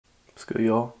What's good,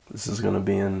 y'all? This is gonna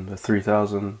be in a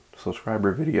 3,000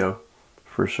 subscriber video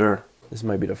for sure. This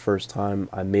might be the first time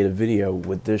I made a video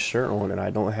with this shirt on and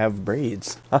I don't have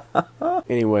braids.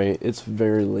 Anyway, it's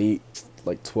very late,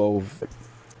 like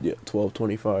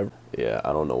 12:25. Yeah,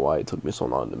 I don't know why it took me so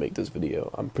long to make this video.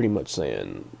 I'm pretty much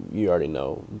saying, you already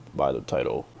know by the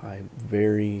title. I'm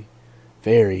very,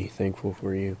 very thankful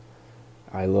for you.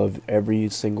 I love every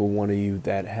single one of you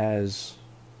that has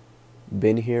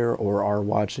been here or are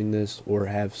watching this or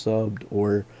have subbed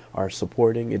or are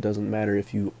supporting. It doesn't matter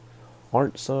if you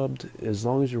aren't subbed, as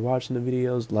long as you're watching the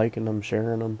videos, liking them,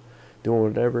 sharing them, doing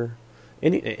whatever,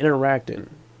 interacting.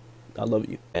 I love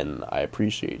you and I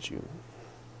appreciate you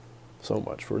so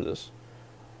much for this.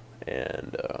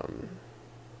 And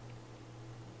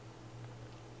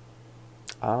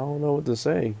I don't know what to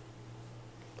say.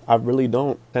 I really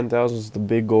don't. 10,000 is the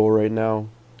big goal right now.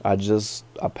 I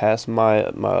passed my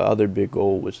other big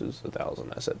goal, which is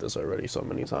 1,000. I said this already so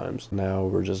many times. Now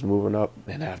we're just moving up,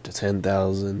 and after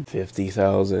 10,000,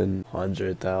 50,000,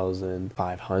 100,000,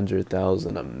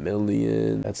 500,000, a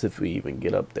million. That's if we even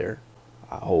get up there.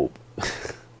 I hope.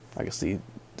 I can see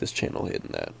this channel hitting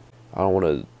that. I don't want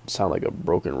to sound like a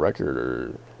broken record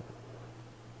or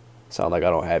sound like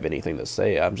I don't have anything to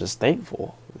say. I'm just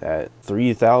thankful that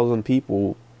 3,000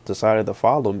 people decided to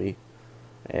follow me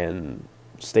and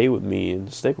stay with me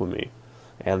and stick with me,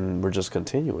 and we're just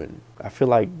continuing. I feel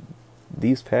like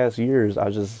these past years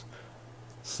I just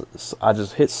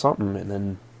hit something, and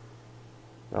then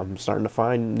I'm starting to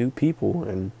find new people,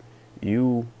 and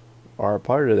you are a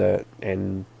part of that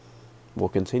and will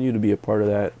continue to be a part of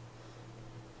that,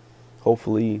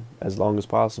 hopefully as long as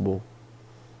possible,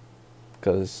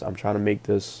 because I'm trying to make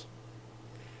this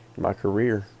my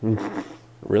career.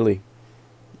 Really.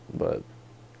 But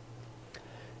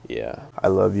yeah, I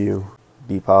love you.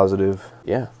 Be positive.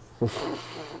 Yeah.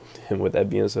 And with that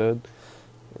being said,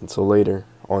 until later,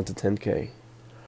 on to 10K.